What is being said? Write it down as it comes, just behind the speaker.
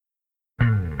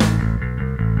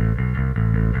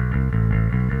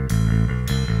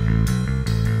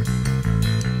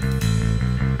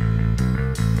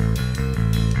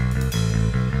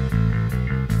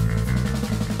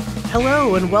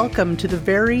Hello and welcome to the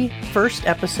very first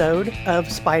episode of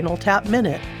Spinal Tap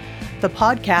Minute, the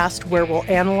podcast where we'll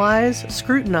analyze,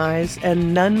 scrutinize,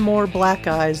 and none more black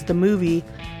eyes the movie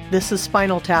This is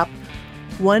Spinal Tap,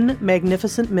 one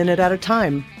magnificent minute at a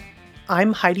time.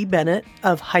 I'm Heidi Bennett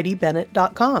of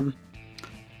HeidiBennett.com.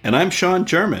 And I'm Sean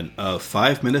German of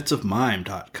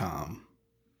 5minutesofmime.com.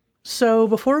 So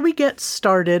before we get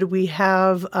started, we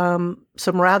have some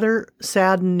rather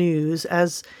sad news.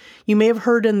 As you may have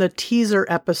heard in the teaser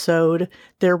episode,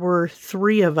 there were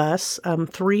three of us,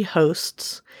 three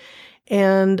hosts,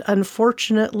 and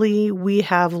unfortunately we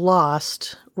have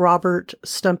lost Robert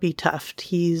Stumpy Tuft.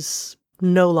 He's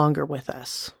no longer with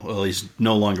us. Well, he's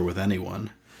no longer with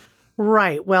anyone.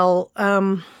 Right. Well,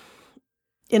 in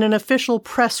an official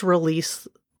press release,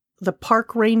 the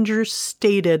park rangers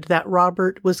stated that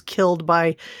Robert was killed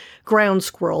by ground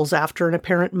squirrels after an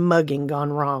apparent mugging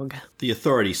gone wrong. The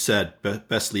authorities said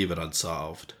best leave it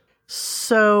unsolved.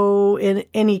 So, in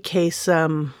any case,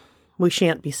 we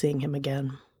shan't be seeing him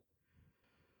again.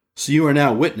 So you are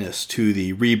now witness to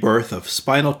the rebirth of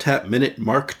Spinal Tap Minute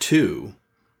Mark II.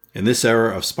 In this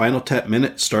era of Spinal Tap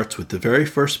Minute starts with the very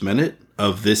first minute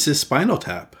of This is Spinal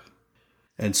Tap.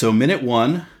 And so minute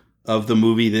one of the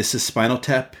movie This is Spinal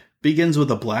Tap begins with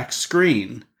a black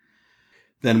screen.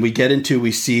 Then we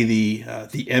see the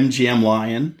MGM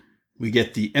lion. We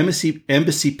get the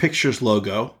Embassy Pictures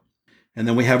logo. And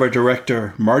then we have our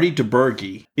director, Marty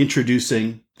DiBergi,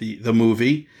 introducing the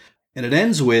movie. And it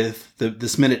ends with,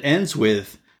 this minute ends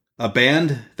with a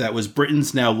band that was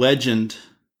Britain's now legend.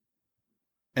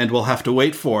 And we'll have to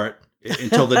wait for it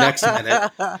until the next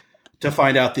minute to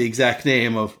find out the exact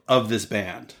name of this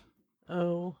band.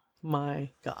 Oh my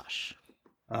gosh.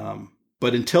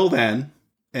 But until then,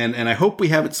 and I hope we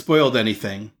haven't spoiled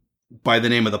anything by the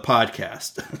name of the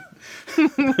podcast.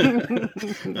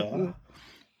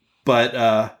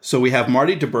 So we have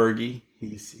Marty DiBergi.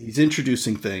 He's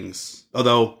introducing things.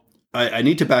 Although I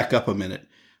need to back up a minute.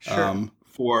 Sure.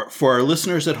 For our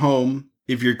listeners at home,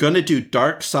 if you're going to do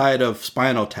Dark Side of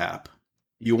Spinal Tap,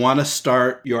 you want to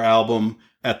start your album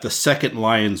at the second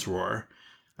lion's roar.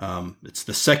 It's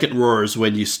the second roar is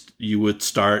when you would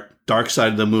start Dark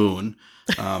Side of the Moon.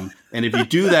 And if you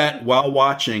do that while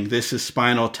watching This is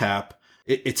Spinal Tap,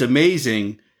 it's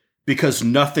amazing because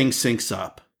nothing syncs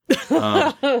up.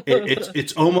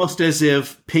 It's almost as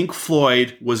if Pink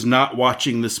Floyd was not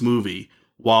watching this movie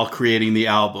while creating the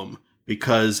album,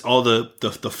 because all the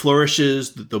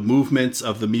flourishes, the movements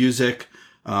of the music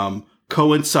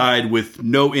coincide with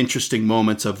no interesting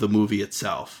moments of the movie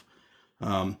itself.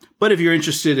 But if you're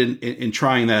interested in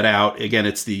trying that out, again,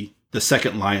 it's the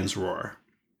second lion's roar.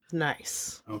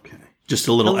 Nice. Okay. Just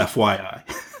a little FYI.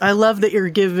 I love that you're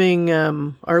giving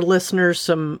our listeners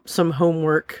some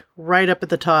homework right up at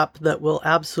the top that will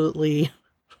absolutely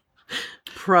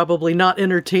probably not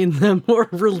entertain them or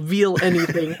reveal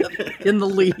anything in the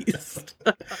least.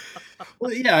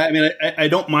 Well, yeah, I mean, I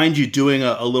don't mind you doing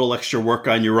a little extra work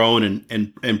on your own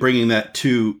and bringing that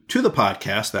to the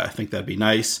podcast. I think that'd be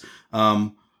nice.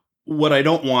 What I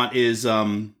don't want is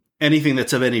anything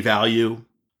that's of any value,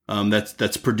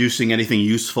 that's producing anything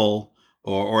useful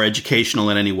or educational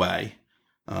in any way.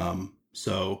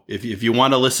 So if you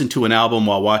want to listen to an album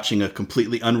while watching a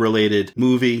completely unrelated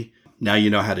movie, now you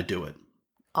know how to do it.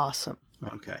 Awesome.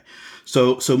 Okay.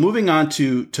 So moving on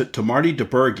to Marty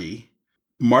DiBergi.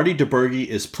 Marty DiBergi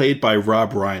is played by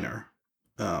Rob Reiner.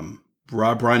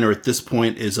 Rob Reiner at this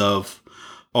point is of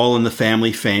All in the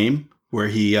Family fame, where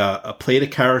he played a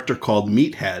character called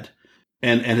Meathead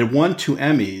and had won 2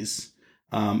 Emmys.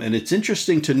 And it's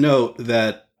interesting to note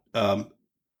that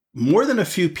more than a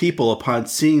few people, upon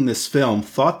seeing this film,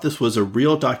 thought this was a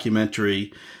real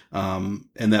documentary, and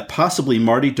that possibly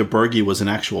Marty DiBergi was an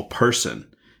actual person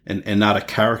and not a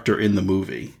character in the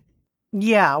movie.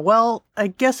 Yeah, well, I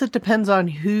guess it depends on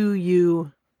who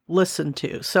you listen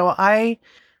to. So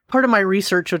part of my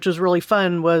research, which was really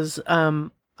fun, was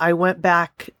I went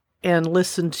back and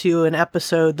listened to an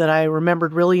episode that I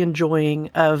remembered really enjoying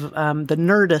of the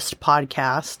Nerdist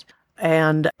podcast.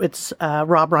 And it's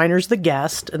Rob Reiner's the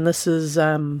guest. And this is,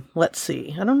 let's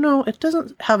see, I don't know, it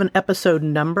doesn't have an episode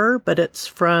number, but it's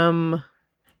from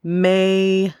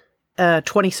May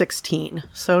 2016.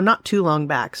 So not too long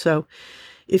back. So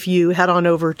if you head on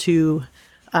over to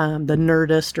the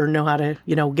Nerdist or know how to,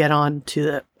 get on to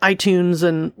the iTunes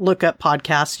and look up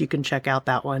podcasts, you can check out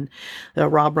that one, the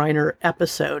Rob Reiner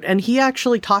episode. And he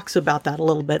actually talks about that a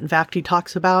little bit. In fact, he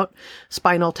talks about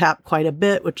Spinal Tap quite a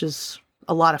bit, which is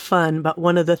a lot of fun. But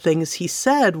one of the things he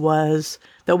said was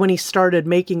that when he started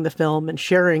making the film and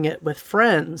sharing it with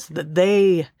friends, that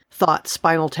they thought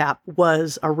Spinal Tap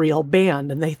was a real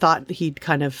band, and they thought he'd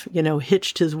kind of,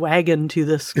 hitched his wagon to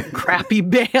this crappy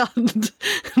band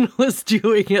and was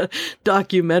doing a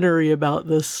documentary about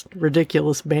this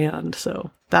ridiculous band. So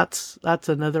that's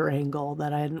another angle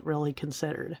that I hadn't really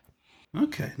considered.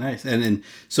 Okay, nice. And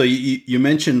so you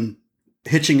mentioned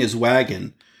hitching his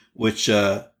wagon, which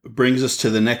brings us to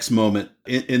the next moment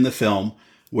in the film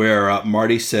where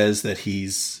Marty says that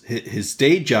his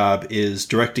day job is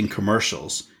directing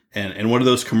commercials. And one of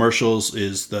those commercials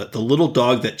is the little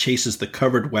dog that chases the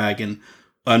covered wagon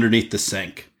underneath the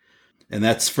sink. And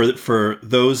that's for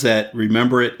those that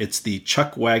remember it, it's the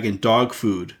Chuck Wagon dog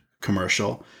food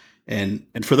commercial. And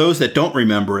for those that don't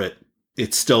remember it,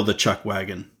 it's still the Chuck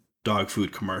Wagon dog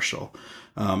food commercial.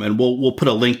 And we'll put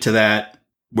a link to that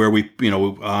where we,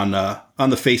 on the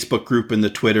Facebook group and the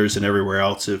Twitters and everywhere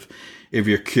else if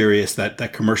you're curious,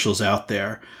 that commercial's out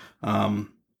there.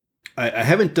 I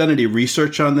haven't done any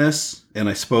research on this, and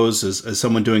I suppose as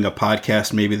someone doing a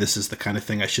podcast, maybe this is the kind of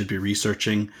thing I should be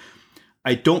researching.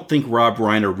 I don't think Rob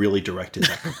Reiner really directed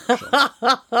that commercial.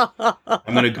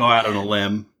 I'm going to go out on a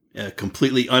limb, a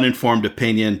completely uninformed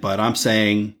opinion, but I'm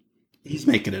saying he's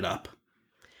making it up.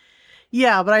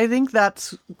 Yeah, but I think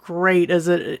that's great.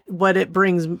 What it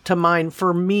brings to mind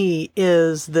for me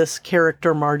is this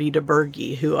character, Marty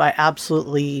DeBurgi, who I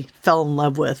absolutely fell in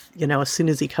love with, as soon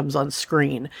as he comes on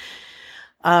screen.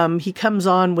 He comes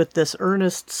on with this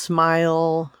earnest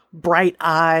smile, bright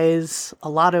eyes, a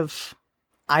lot of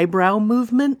eyebrow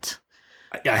movement.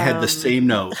 I had the same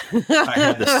note. The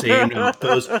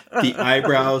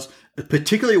eyebrows,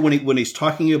 particularly when he's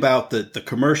talking about the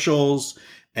commercials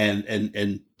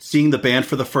and seeing the band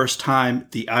for the first time,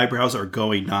 the eyebrows are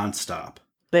going nonstop.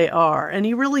 They are. And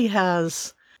he really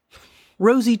has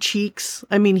rosy cheeks.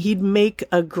 I mean, he'd make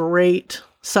a great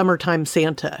summertime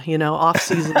Santa,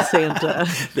 off-season Santa.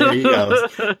 There you go.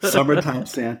 Summertime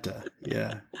Santa.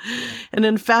 Yeah. And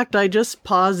in fact, I just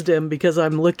paused him because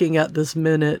I'm looking at this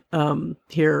minute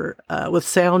here with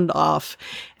sound off.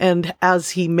 And as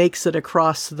he makes it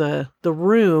across the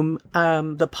room,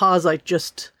 the pause I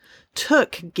just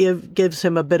took gives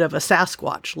him a bit of a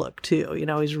Sasquatch look too.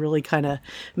 He's really kind of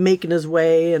making his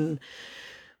way and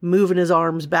moving his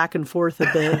arms back and forth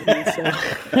a bit. And so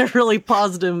I really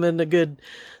paused him in a good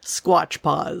squatch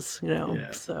pause,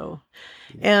 Yeah. So,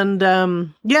 and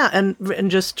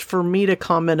and just for me to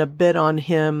comment a bit on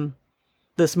him,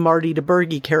 this Marty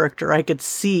DeBurgi character, I could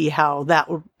see how that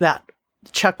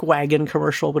Chuck Wagon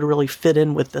commercial would really fit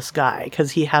in with this guy,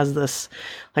 because he has this,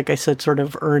 like I said, sort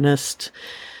of earnest,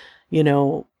 he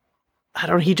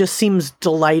just seems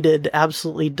delighted,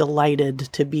 absolutely delighted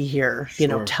to be here,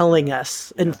 Sure. Telling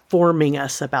us, informing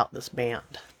us about this band.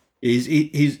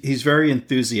 He's very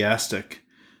enthusiastic.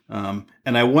 And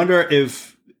I wonder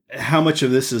how much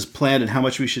of this is planned and how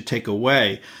much we should take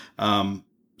away.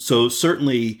 So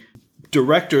certainly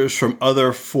directors from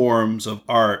other forms of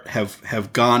art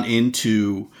have gone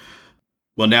into,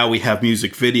 well, now we have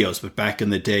music videos, but back in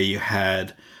the day you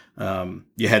had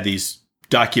these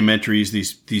documentaries,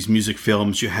 these music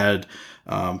films. You had,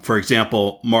 for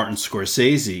example, Martin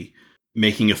Scorsese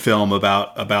making a film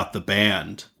about the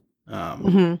band.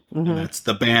 And that's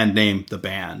the band name, The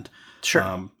Band.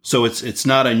 Sure. So it's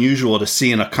not unusual to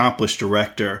see an accomplished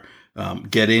director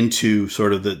get into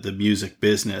sort of the music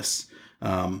business.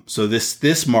 So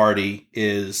this Marty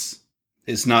is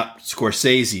not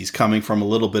Scorsese's, coming from a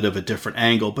little bit of a different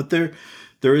angle, but there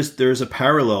is a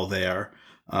parallel there.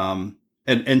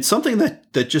 And something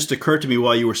that just occurred to me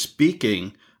while you were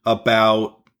speaking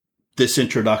about this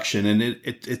introduction, and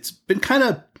it's been kind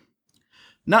of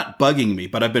not bugging me,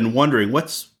 but I've been wondering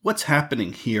what's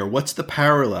happening here. What's the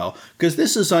parallel? Because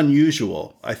this is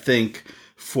unusual, I think,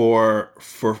 for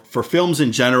films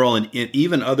in general, and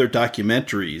even other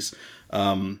documentaries,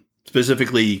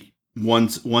 specifically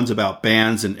ones about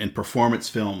bands and performance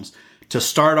films, to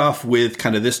start off with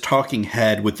kind of this talking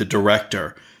head with the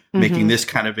director making this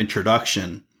kind of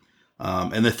introduction.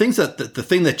 And the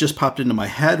thing that just popped into my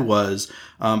head was,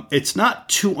 it's not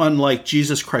too unlike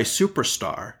Jesus Christ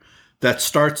Superstar, that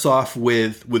starts off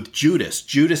with Judas.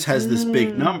 Judas has this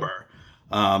big number.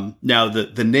 Now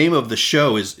the name of the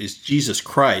show is Jesus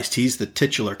Christ. He's the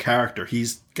titular character.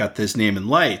 He's got this name in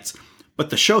lights,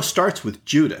 but the show starts with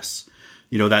Judas,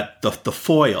 that the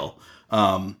foil.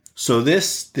 So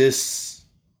this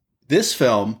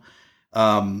film,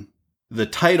 the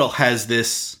title has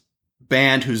this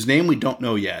band whose name we don't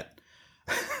know yet,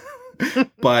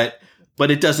 but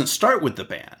it doesn't start with the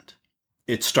band.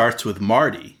 It starts with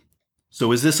Marty.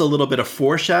 So is this a little bit of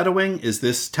foreshadowing? Is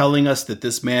this telling us that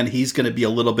this man, he's going to be a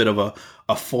little bit of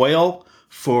a foil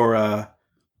for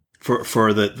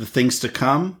for the things to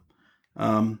come.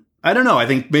 I don't know. I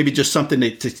think maybe just something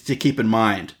to keep in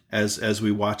mind as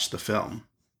we watch the film.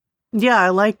 Yeah, I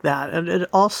like that. And it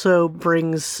also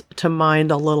brings to mind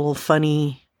a little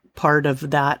funny part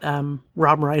of that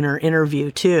Rob Reiner interview,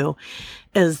 too,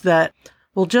 is that,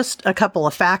 well, just a couple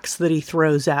of facts that he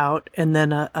throws out, and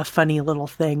then a funny little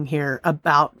thing here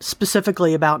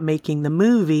specifically about making the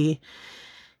movie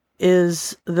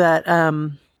is that,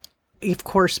 of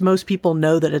course, most people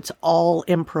know that it's all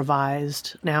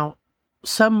improvised. Now,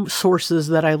 some sources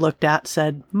that I looked at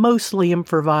said mostly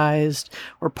improvised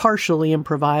or partially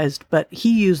improvised, but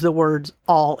he used the words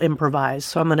all improvised.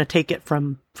 So I'm going to take it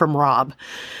from Rob.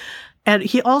 And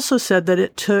he also said that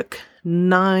it took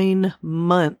 9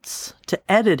 months to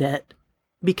edit it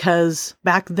because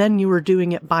back then you were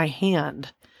doing it by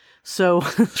hand. So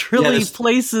it really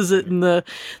places it in the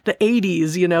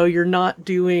 80s, you're not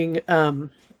doing,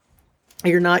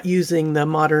 you're not using the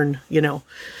modern,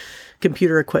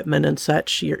 computer equipment and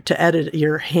such to edit,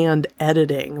 your hand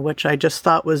editing, which I just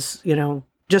thought was,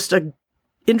 just a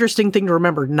interesting thing to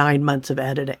remember. 9 months of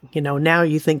editing. Now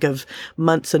you think of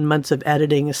months and months of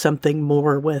editing as something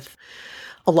more with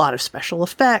a lot of special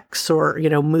effects or,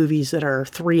 movies that are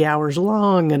 3 hours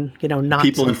long and, not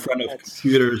people in front of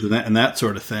computers and that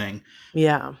sort of thing.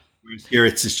 Yeah. Whereas here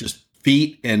it's just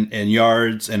feet and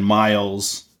yards and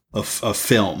miles of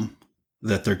film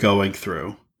that they're going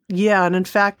through. Yeah, and in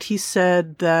fact, he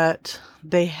said that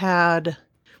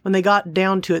when they got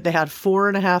down to it, they had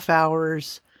 4.5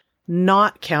 hours,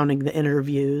 not counting the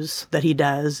interviews that he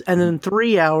does, and then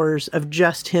 3 hours of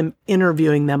just him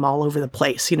interviewing them all over the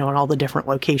place, in all the different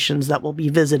locations that we'll be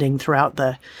visiting throughout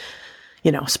the,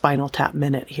 Spinal Tap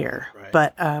Minute here. Right.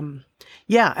 But,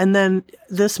 yeah, and then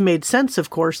this made sense, of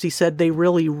course. He said they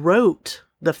really wrote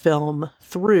the film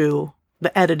through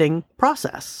the editing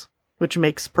process, which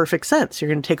makes perfect sense. You're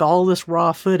going to take all this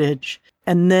raw footage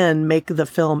and then make the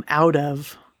film out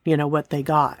of, what they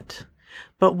got.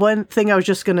 But one thing I was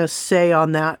just going to say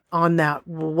on that,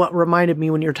 what reminded me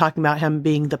when you were talking about him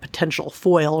being the potential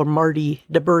foil, or Marty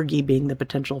DiBergi being the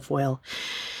potential foil,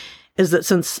 is that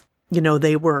since,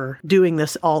 they were doing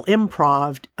this all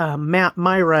improv, Matt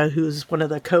Myra, who's one of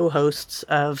the co-hosts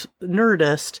of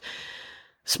Nerdist,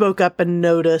 spoke up and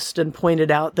noticed and pointed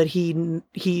out that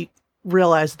he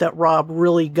realized that Rob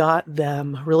really got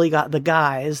the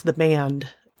guys, the band,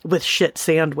 with shit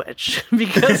sandwich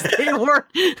because they weren't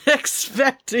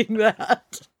expecting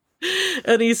that.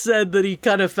 And he said that he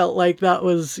kind of felt like that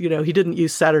was, he didn't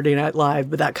use Saturday Night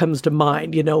Live, but that comes to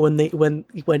mind,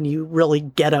 when you really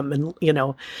get them and,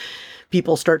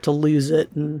 people start to lose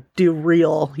it and do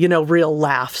real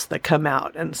laughs that come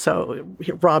out. And so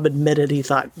Rob admitted he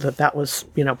thought that was,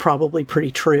 probably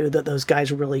pretty true, that those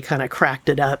guys really kind of cracked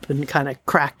it up and kind of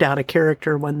cracked out a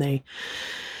character when they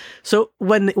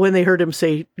heard him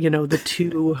say, the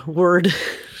 2-word.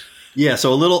 Yeah.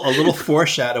 So a little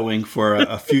foreshadowing for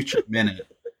a future minute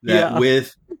that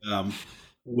with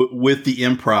the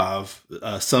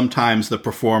improv, sometimes the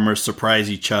performers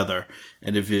surprise each other.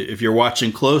 And if you're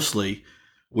watching closely,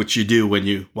 which you do when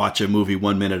you watch a movie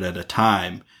 1 minute at a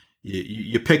time,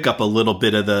 you pick up a little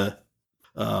bit of the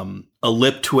a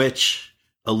lip twitch,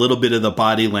 a little bit of the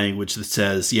body language that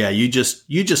says, "Yeah, you just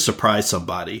surprised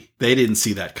somebody. They didn't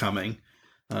see that coming."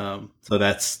 So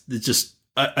it's just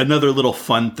another little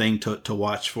fun thing to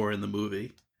watch for in the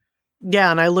movie. Yeah,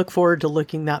 and I look forward to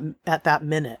looking at that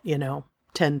minute,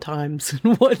 10 times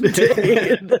in one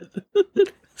day.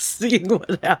 Seeing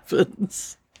what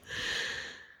happens.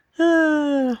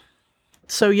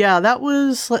 So yeah, that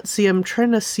was, let's see, I'm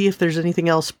trying to see if there's anything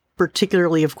else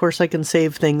particularly. Of course, I can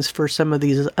save things for some of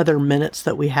these other minutes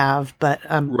that we have, but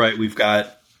right, we've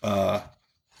got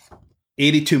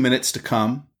 82 minutes to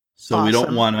come, so awesome. we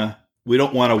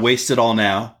don't want to waste it all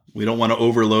now. We don't want to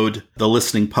overload the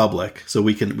listening public, so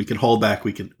we can hold back.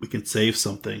 We can save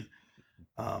something.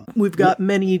 We've got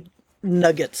many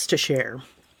nuggets to share.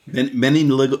 Many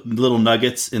little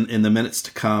nuggets in the minutes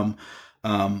to come.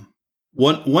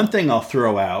 One thing I'll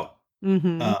throw out,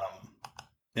 and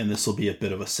this will be a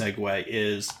bit of a segue,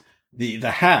 is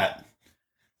the hat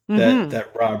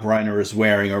that Rob Reiner is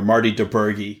wearing, or Marty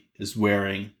DiBergi is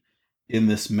wearing in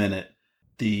this minute.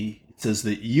 It says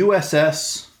the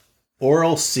USS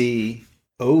Oral C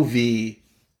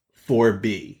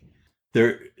OV-4B.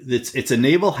 It's a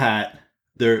naval hat.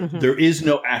 There is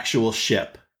no actual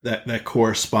ship that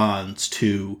corresponds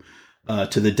to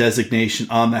the designation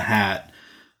on the hat.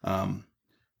 And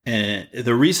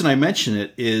the reason I mention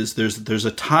it is there's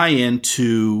a tie-in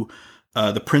to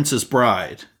The Princess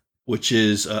Bride, which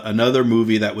is another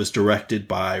movie that was directed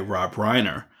by Rob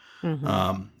Reiner.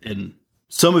 And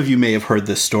some of you may have heard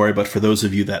this story, but for those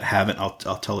of you that haven't, I'll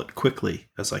tell it quickly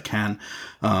as I can.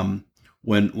 When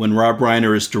Rob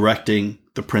Reiner is directing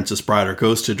The Princess Bride, or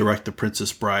goes to direct The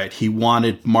Princess Bride, he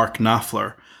wanted Mark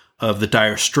Knopfler of the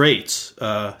Dire Straits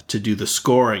to do the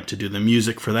scoring, to do the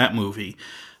music for that movie.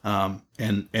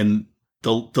 And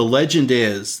the legend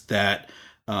is that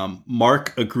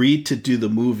Mark agreed to do the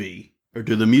movie, or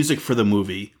do the music for the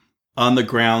movie, on the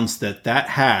grounds that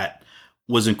hat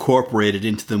was incorporated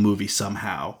into the movie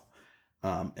somehow.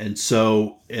 And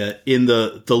so in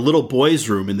the little boy's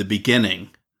room in the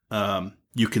beginning,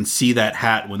 you can see that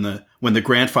hat when the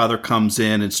grandfather comes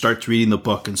in and starts reading the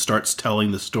book and starts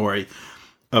telling the story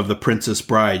of The Princess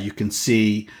Bride. You can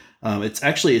see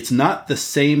it's not the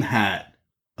same hat,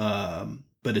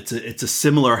 but it's a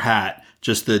similar hat.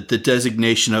 Just the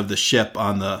designation of the ship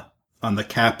on the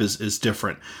cap is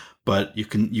different. But you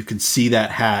can see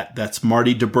that hat. That's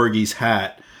Marty DeBurgy's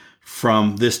hat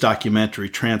from this documentary,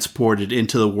 transported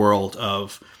into the world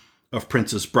of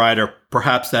Princess Bride, or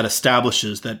perhaps that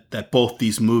establishes that both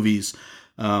these movies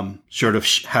sort of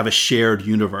have a shared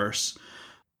universe.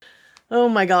 Oh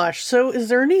my gosh. So is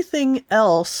there anything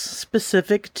else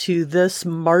specific to this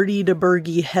Marty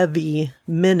DeBurgy heavy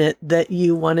minute that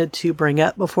you wanted to bring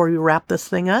up before we wrap this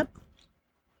thing up?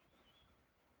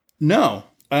 No.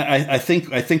 I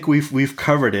think we've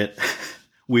covered it.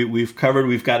 We've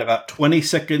got about 20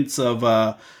 seconds of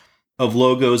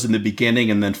logos in the beginning,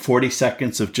 and then 40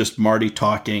 seconds of just Marty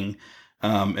talking.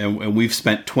 And we've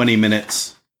spent 20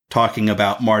 minutes talking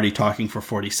about Marty talking for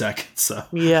 40 seconds. So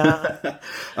yeah.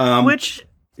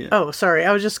 Oh, sorry.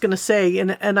 I was just going to say,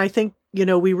 and I think,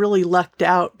 we really lucked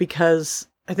out, because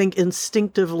I think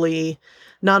instinctively,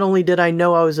 not only did I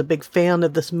know I was a big fan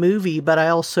of this movie, but I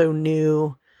also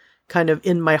knew, kind of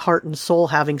in my heart and soul,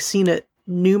 having seen it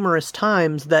numerous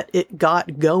times, that it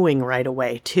got going right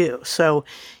away too. So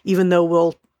even though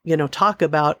we'll, talk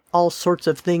about all sorts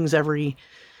of things every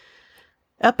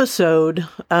episode,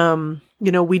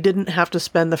 we didn't have to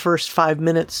spend the first 5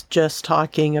 minutes just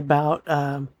talking about,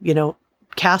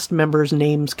 cast members'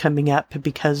 names coming up,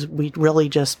 because we really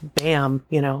just bam,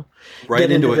 right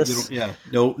into it. Yeah.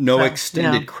 No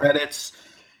extended credits.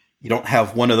 You don't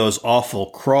have one of those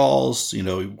awful crawls.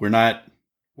 We're not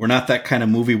that kind of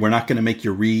movie. We're not going to make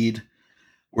you read.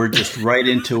 We're just right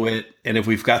into it. And if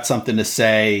we've got something to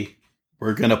say,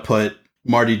 we're going to put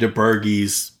Marty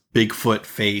DeBurgy's Bigfoot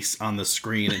face on the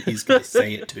screen, and he's going to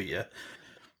say it to you.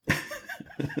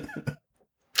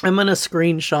 I'm going to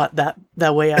screenshot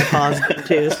that way I paused it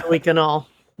too, so we can all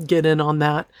get in on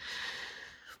that.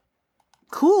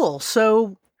 Cool.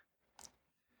 So,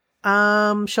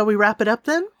 shall we wrap it up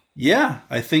then? Yeah,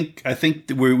 I think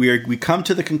we come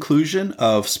to the conclusion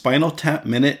of Spinal Tap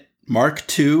Minute Mark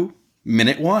II,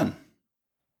 Minute 1.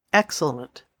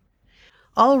 Excellent.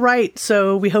 All right,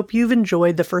 so we hope you've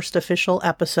enjoyed the first official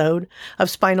episode of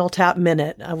Spinal Tap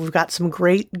Minute. We've got some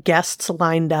great guests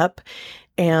lined up,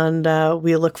 and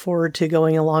we look forward to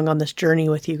going along on this journey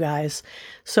with you guys.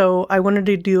 So I wanted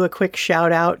to do a quick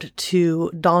shout out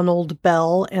to Donald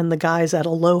Bell and the guys at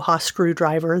Aloha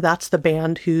Screwdriver. That's the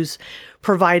band who's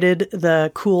provided the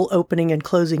cool opening and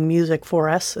closing music for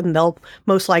us, and they'll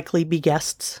most likely be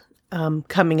guests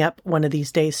coming up one of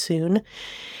these days soon.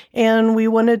 And we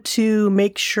wanted to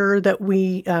make sure that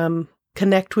we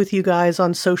connect with you guys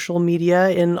on social media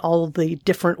in all the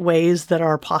different ways that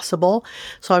are possible.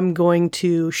 So I'm going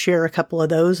to share a couple of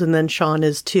those, and then Sean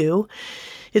is too.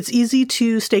 It's easy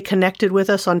to stay connected with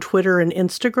us on Twitter and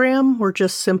Instagram. We're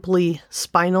just simply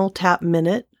Spinal Tap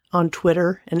Minute on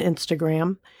Twitter and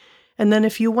Instagram. And then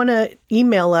if you want to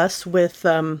email us with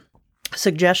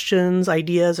suggestions,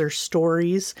 ideas, or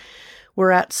stories,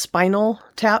 we're at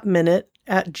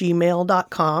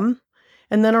spinaltapminute@gmail.com.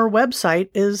 And then our website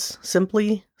is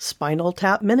simply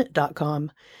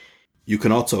spinaltapminute.com. You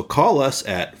can also call us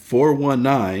at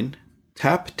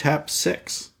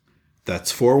 419-TAP-TAP-6.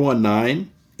 That's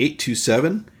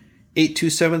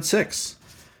 419-827-8276.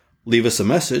 Leave us a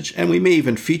message, and we may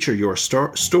even feature your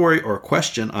story or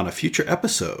question on a future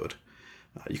episode.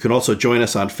 You can also join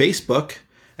us on Facebook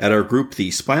at our group,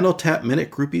 the Spinal Tap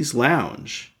Minute Groupies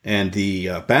Lounge. And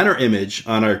the banner image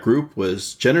on our group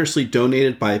was generously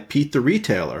donated by Pete the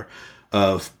Retailer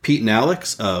of Pete and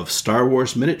Alex of Star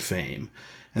Wars Minute fame.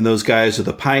 And those guys are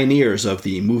the pioneers of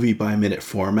the movie-by-minute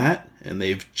format, and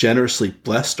they've generously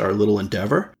blessed our little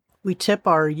endeavor. We tip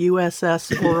our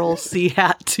USS Oral Sea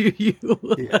hat to you.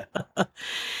 Yeah.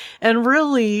 And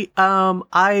really,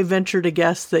 I venture to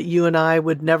guess that you and I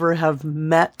would never have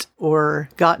met or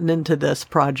gotten into this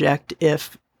project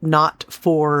if not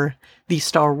for the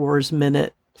Star Wars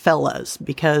Minute fellas,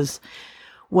 because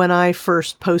when I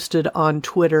first posted on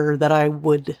Twitter that I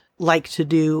would like to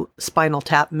do Spinal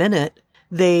Tap Minute,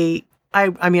 I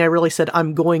really said,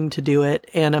 I'm going to do it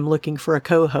and I'm looking for a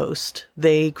co-host.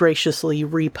 They graciously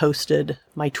reposted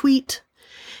my tweet.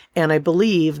 And I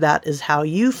believe that is how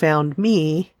you found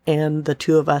me, and the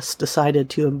two of us decided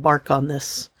to embark on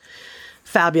this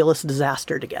fabulous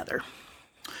disaster together.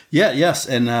 Yeah, yes.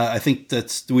 And I think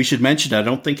we should mention, I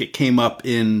don't think it came up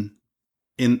in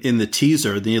the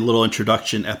teaser, the little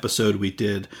introduction episode we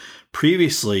did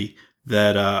previously,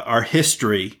 that our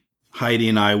history, Heidi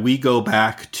and I, we go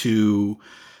back to,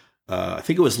 I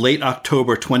think it was late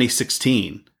October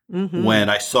 2016, when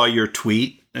I saw your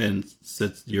tweet and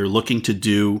said you're looking to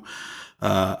do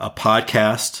a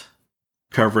podcast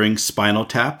covering Spinal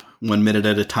Tap 1 minute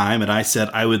at a time. And I said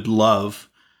I would love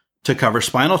to cover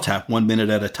Spinal Tap 1 minute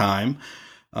at a time.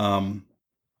 And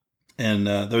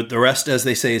the rest, as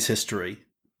they say, is history.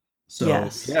 So,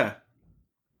 yes. Yeah.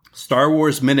 Star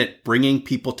Wars Minute, bringing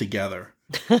people together.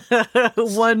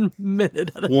 1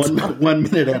 minute at a time. 1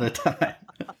 minute at a time.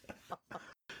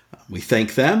 We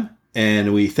thank them,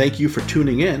 and we thank you for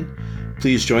tuning in.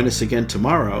 Please join us again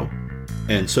tomorrow.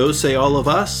 And so say all of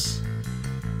us.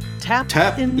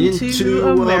 Tap into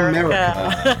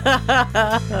America.